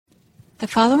The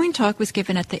following talk was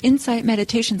given at the Insight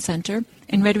Meditation Center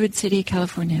in Redwood City,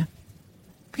 California.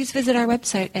 Please visit our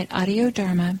website at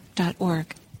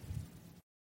audiodharma.org.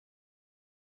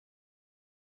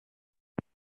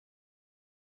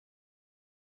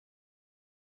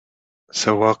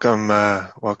 So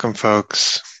welcome,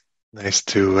 folks. Nice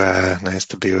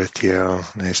to be with you.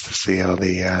 Nice to see all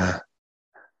the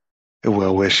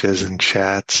well wishes and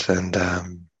chats,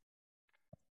 and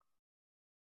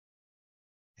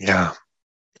yeah.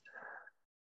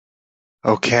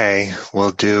 Okay,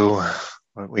 we'll do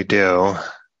what we do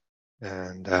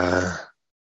and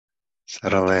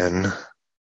settle in.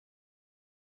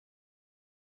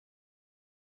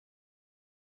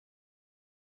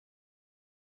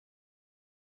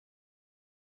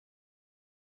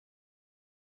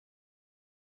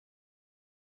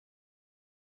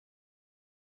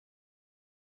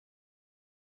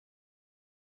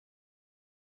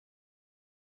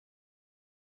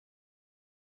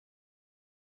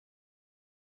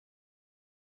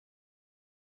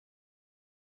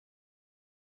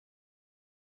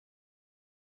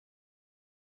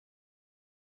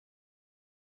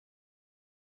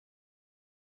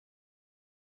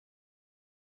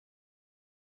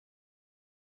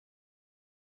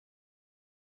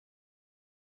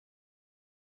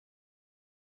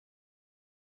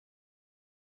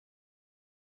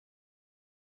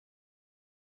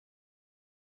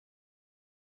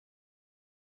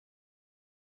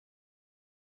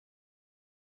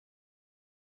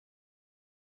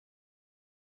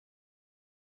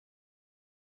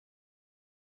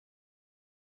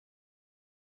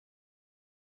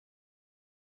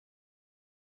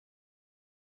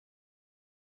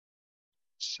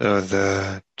 So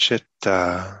the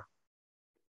chitta,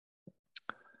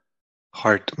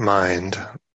 heart, mind,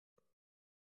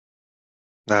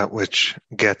 that which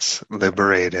gets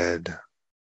liberated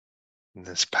in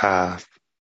this path,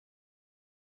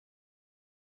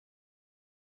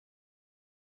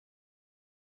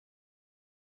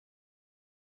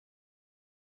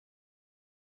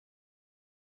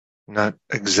 not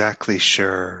exactly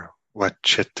sure what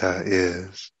chitta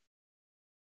is.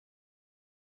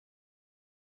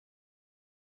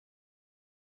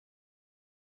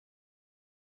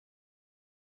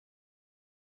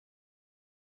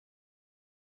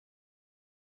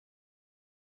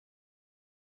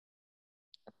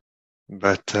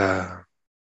 But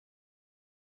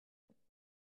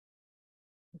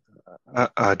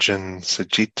Ajahn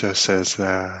Sajita says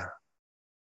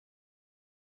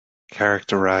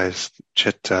characterized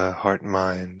chitta, heart,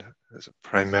 mind, as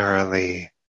primarily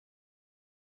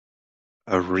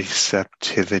a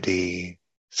receptivity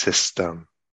system.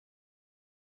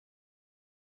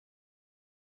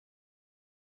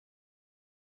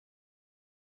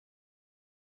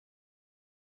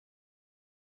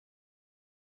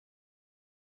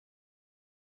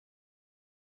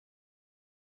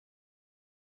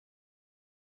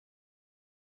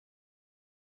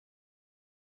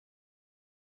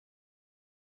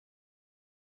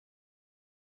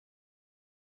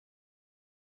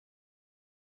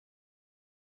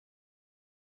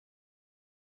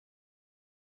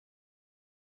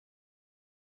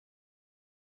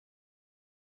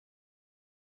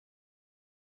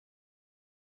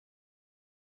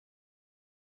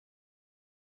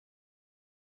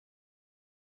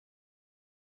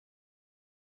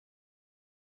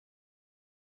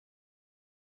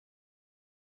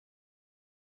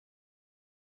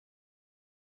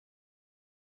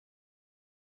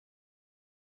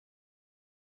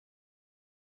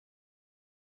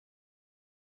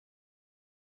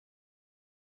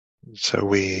 So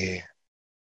we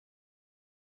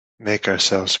make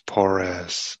ourselves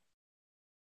porous.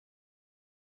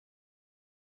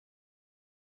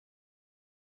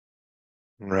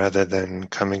 Rather than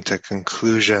coming to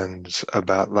conclusions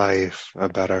about life,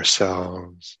 about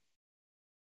ourselves,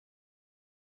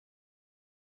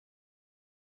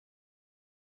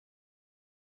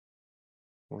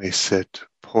 we sit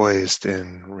poised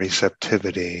in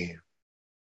receptivity.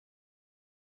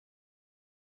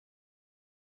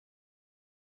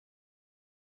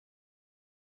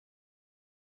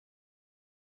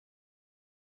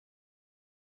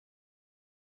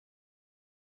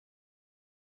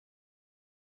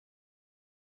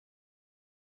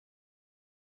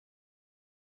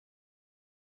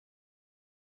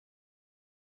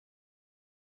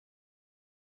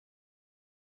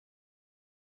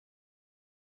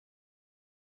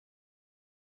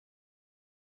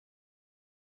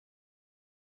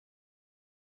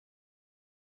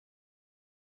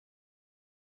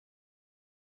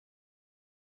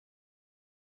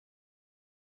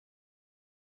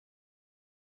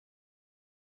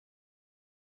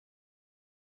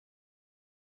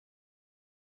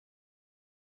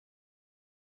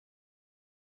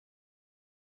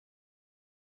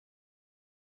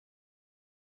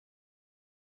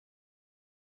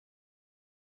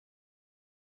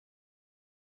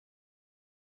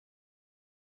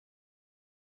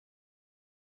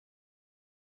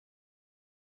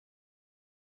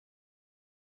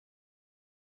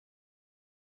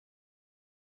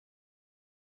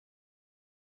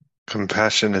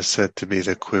 Compassion is said to be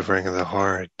the quivering of the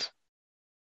heart,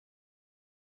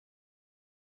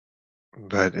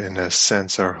 but in a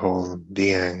sense, our whole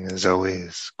being is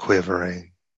always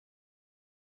quivering.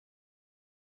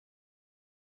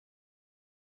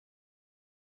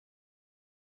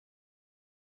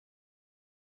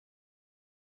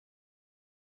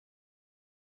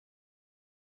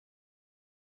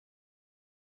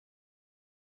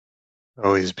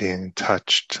 Always being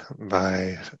touched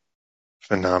by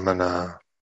phenomena,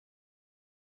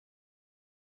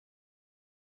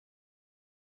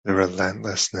 the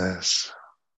relentlessness,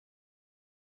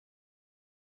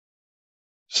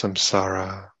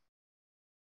 samsara.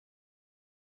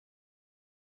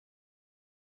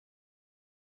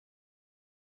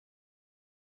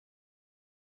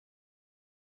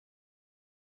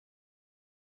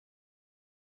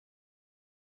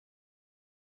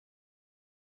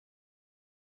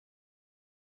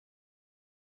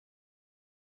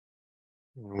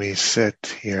 We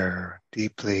sit here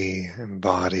deeply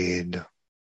embodied,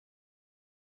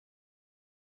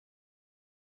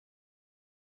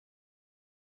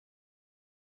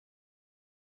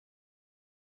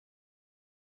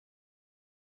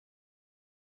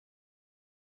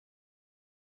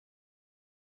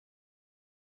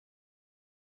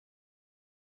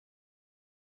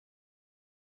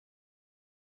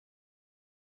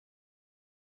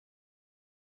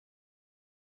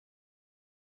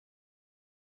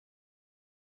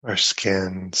 our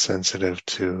skin sensitive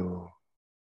to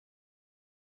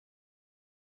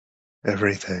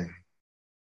everything.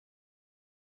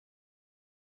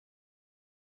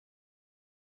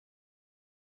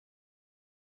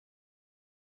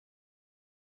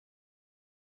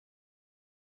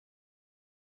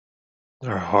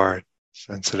 Our heart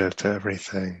sensitive to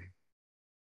everything.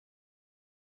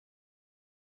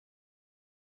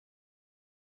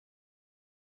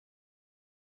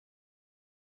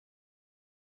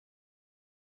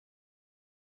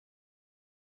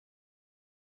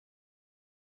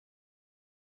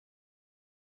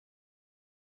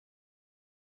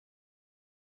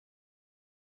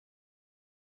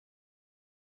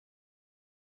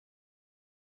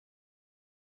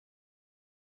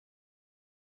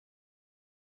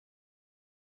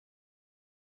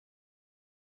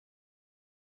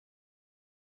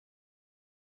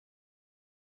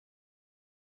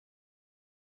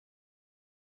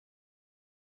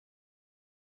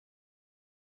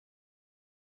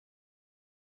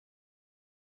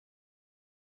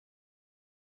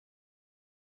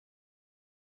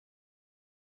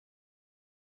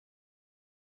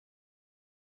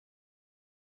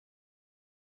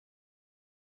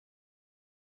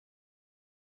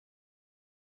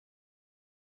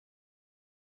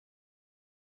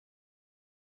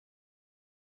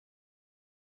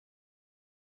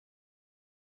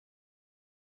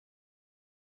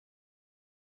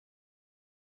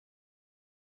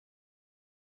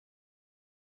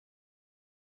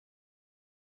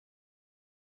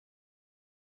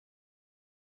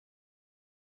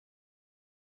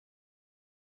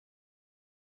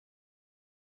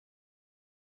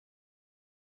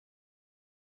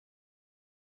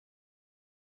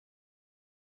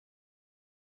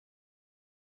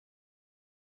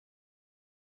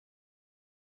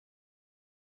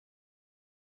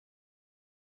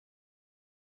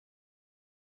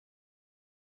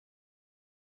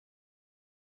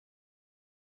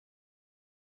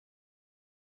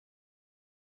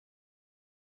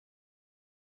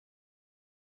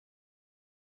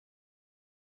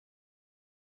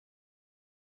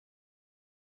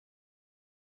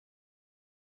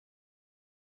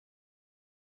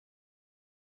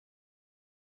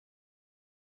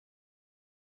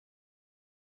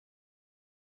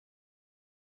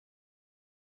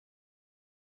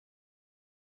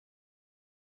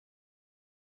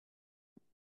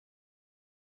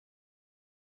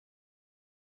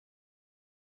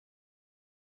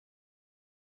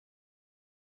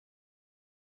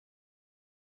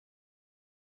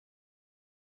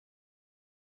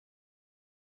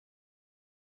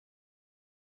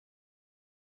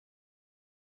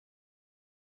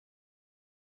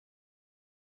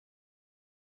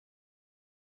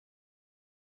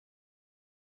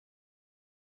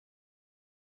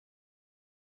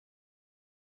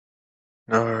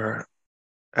 Our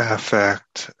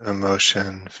affect,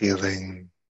 emotion,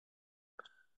 feeling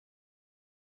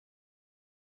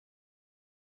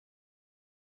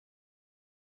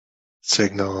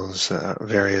signals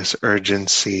various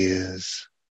urgencies,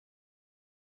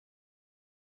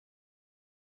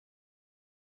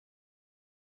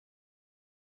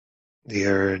 the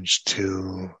urge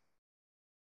to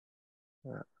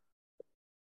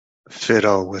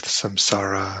fiddle with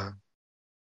samsara,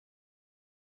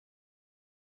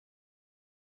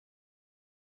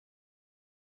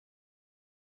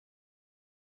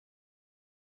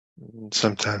 And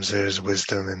sometimes there's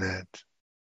wisdom in it.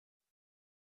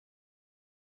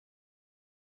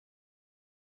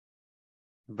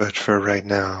 But for right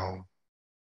now,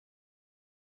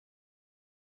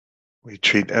 we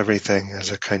treat everything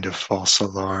as a kind of false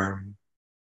alarm.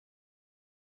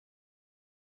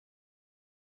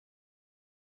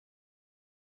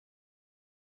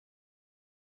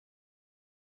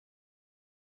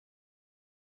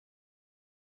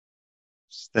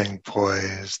 Staying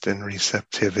poised in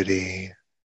receptivity,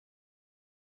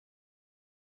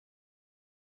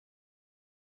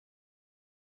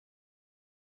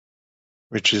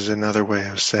 which is another way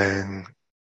of saying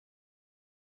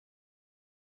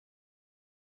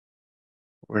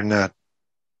we're not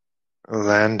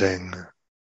landing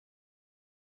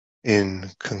in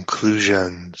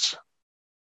conclusions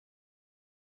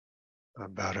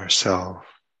about ourselves,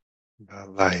 about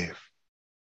life.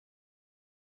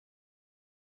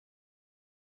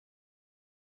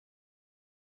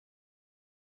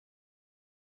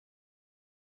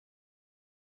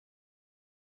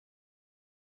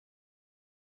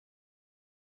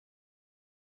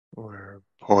 We're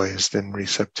poised in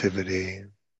receptivity.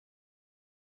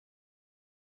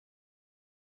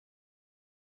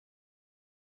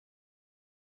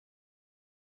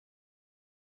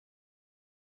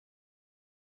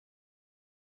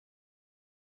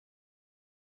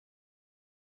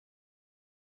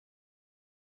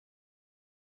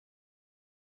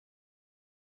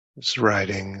 Just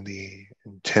riding the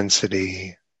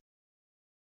intensity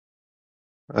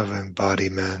of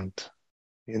embodiment,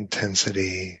 the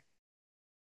intensity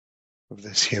of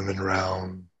this human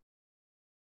realm,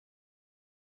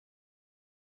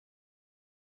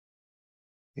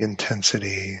 the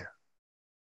intensity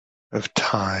of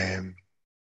time,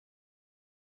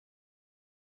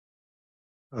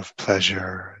 of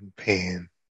pleasure and pain.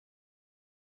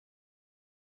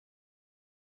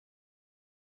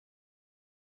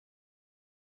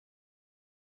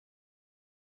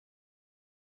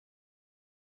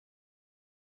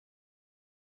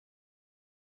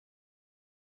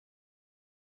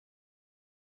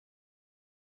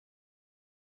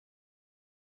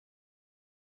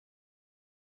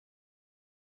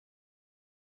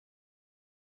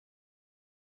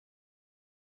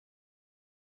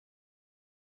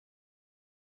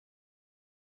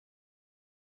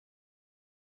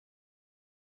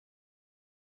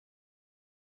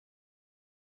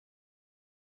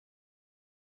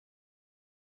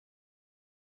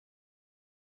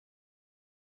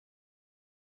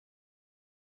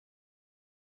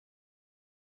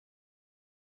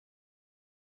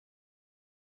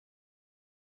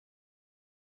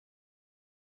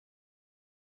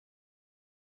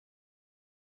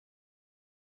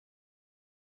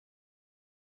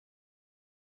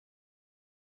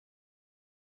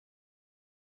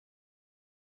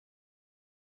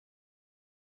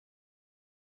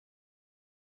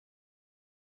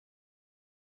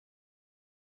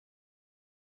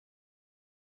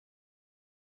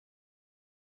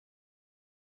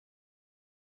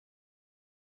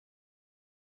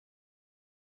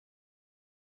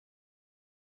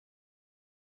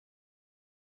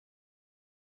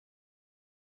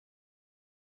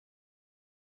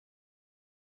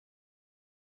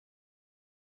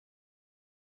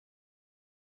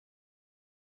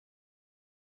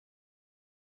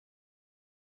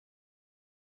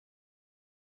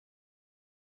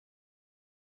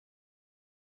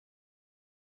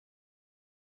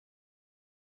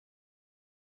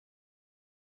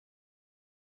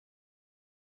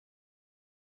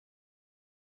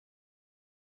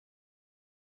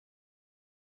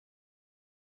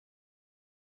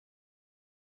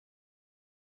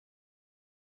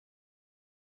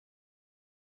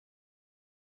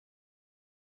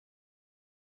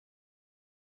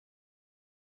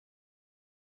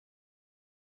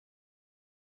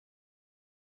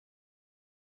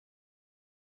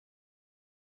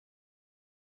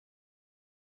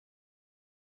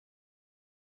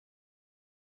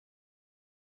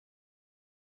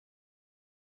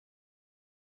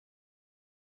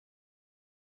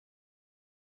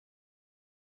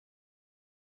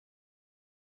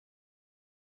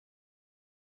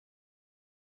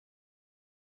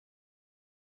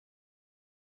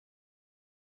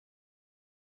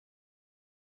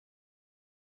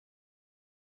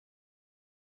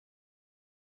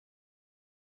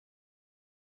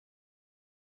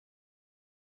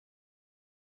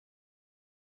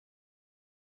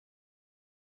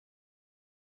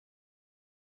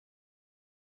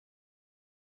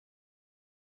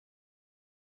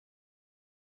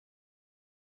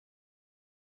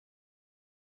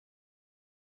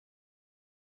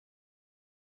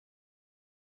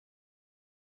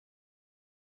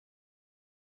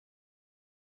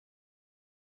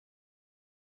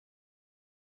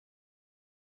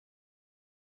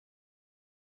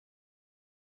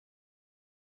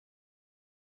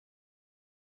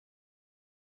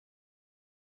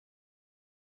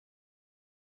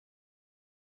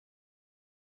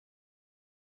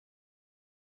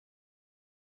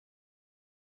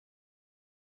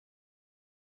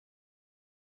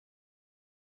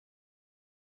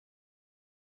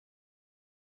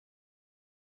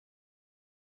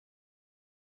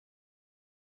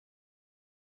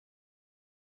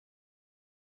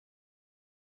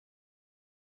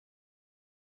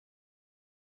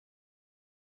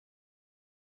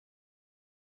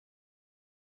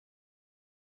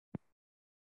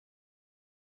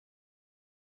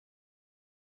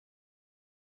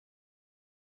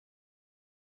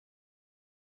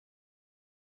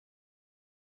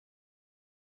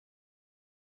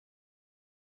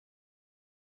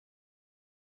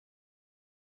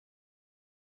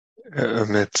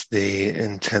 amidst the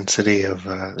intensity of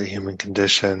the human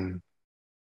condition,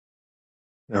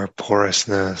 our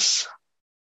porousness,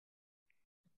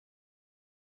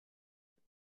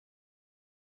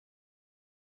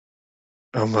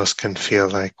 almost can feel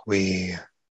like we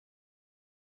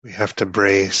have to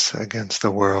brace against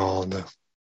the world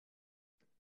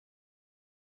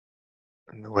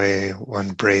in the way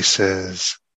one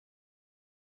braces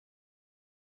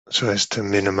so as to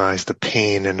minimize the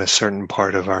pain in a certain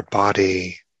part of our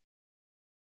body.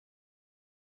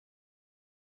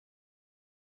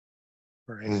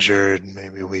 We're injured,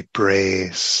 maybe we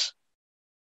brace,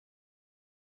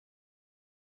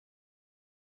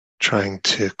 trying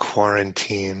to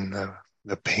quarantine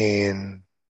the pain.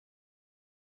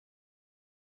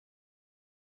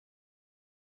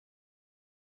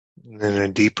 And in a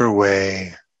deeper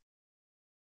way,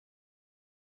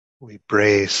 we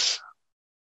brace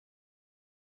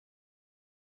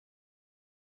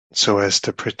so as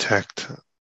to protect a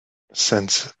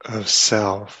sense of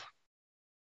self.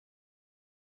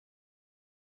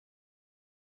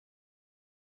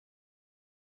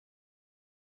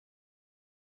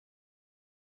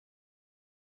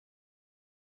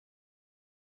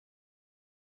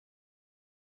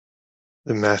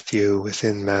 The Matthew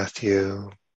within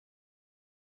Matthew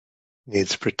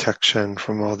needs protection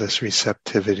from all this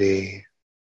receptivity.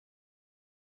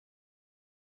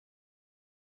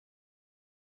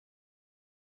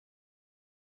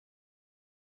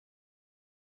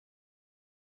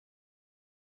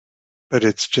 But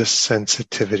it's just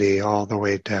sensitivity all the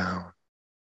way down.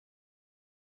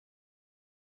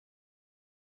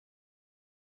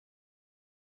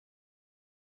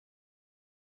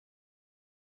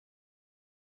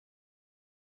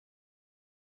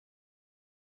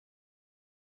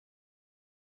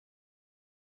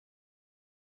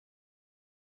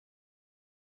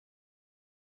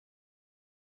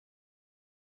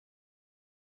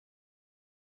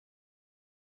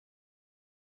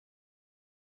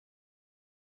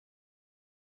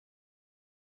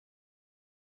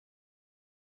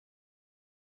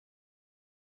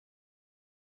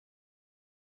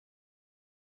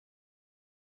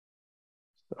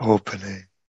 Opening.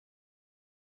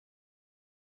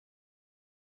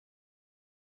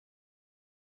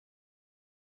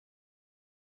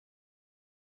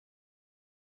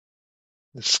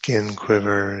 The skin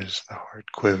quivers, the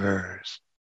heart quivers.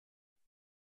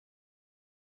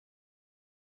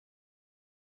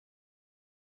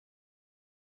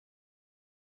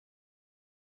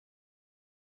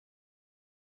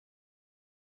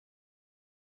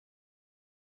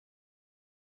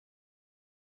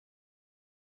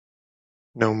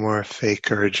 No more fake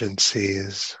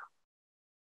urgencies.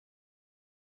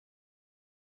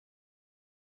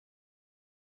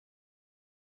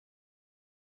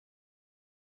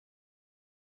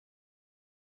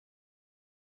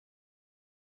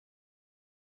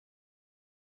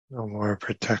 No more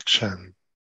protection.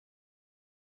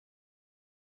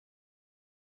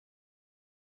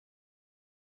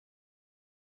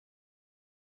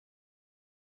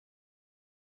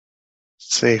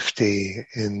 Safety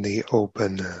in the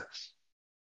openness.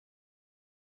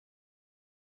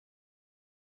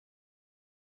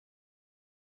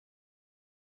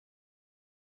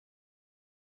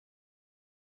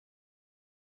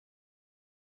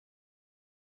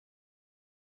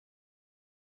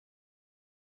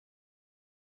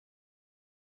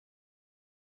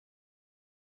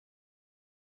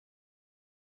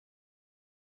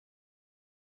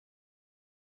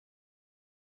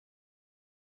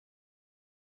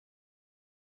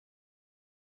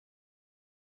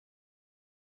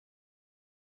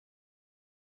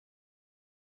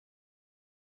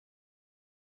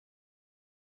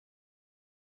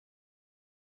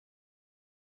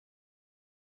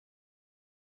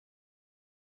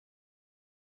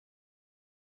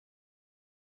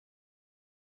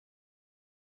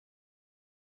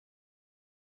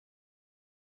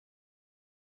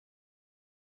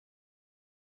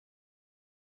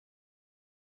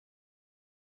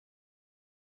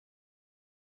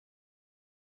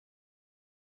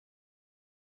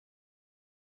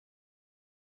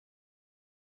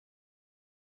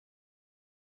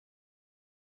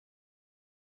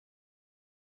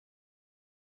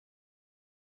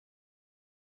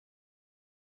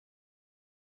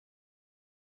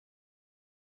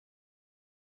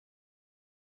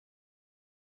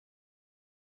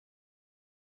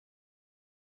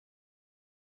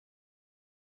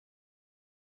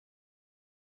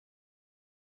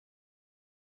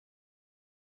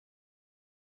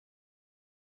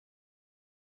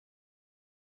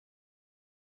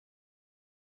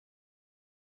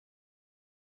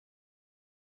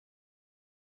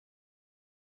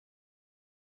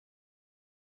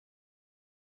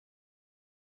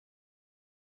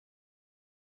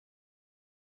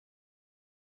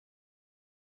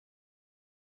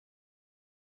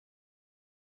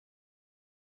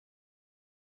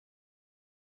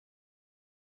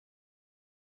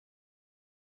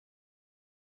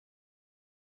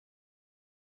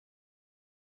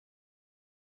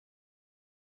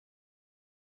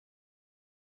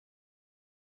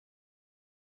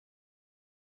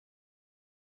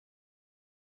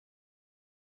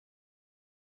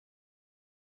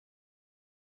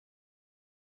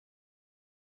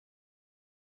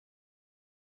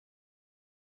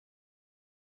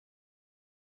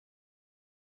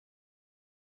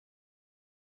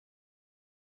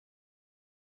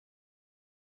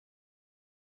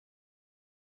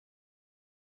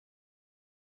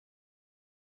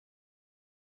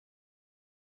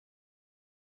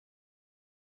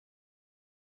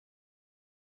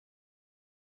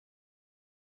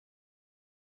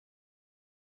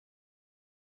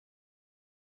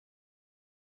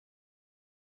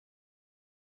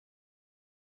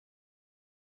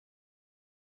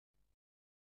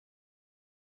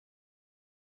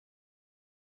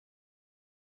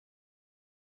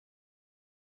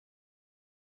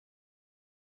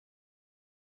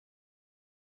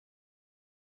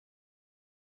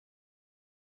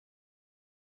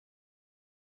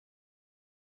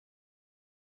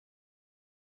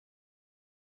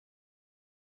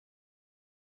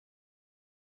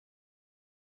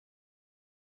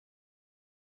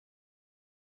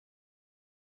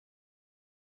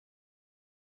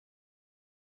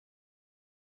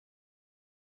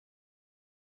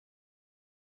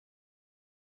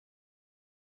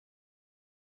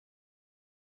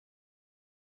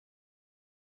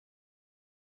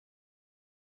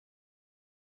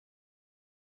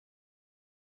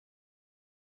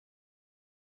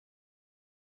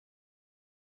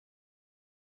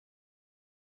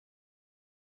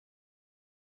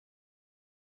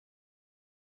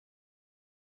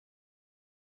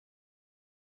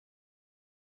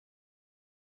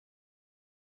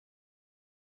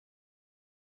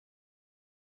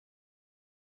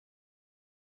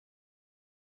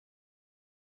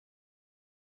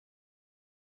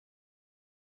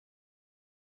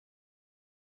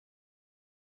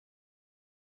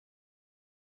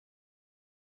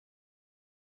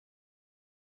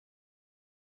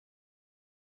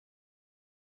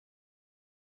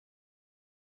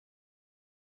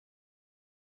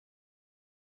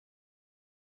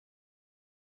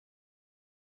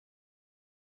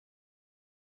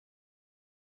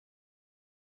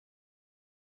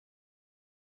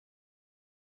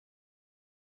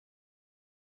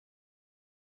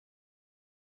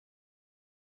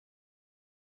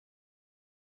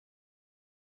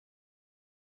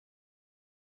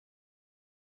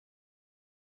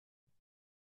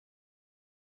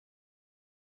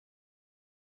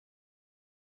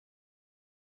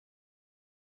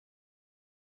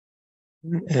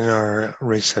 In our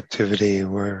receptivity,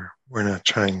 we're not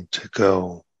trying to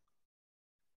go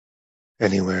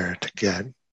anywhere to get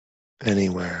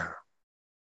anywhere,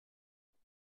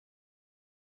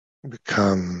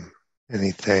 become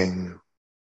anything.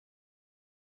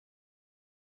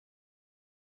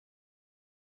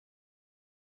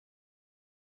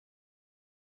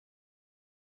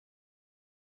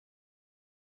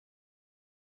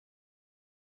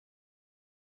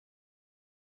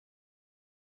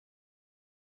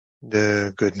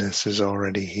 The goodness is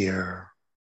already here.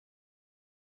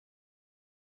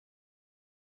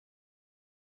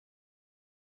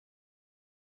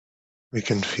 We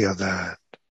can feel that.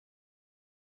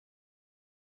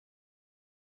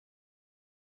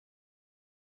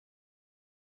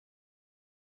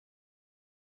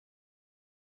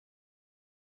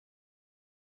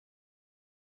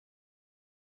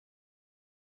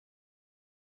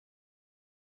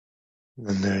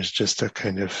 And there's just a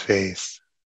kind of faith,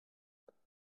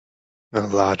 a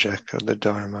logic of the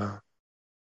Dharma.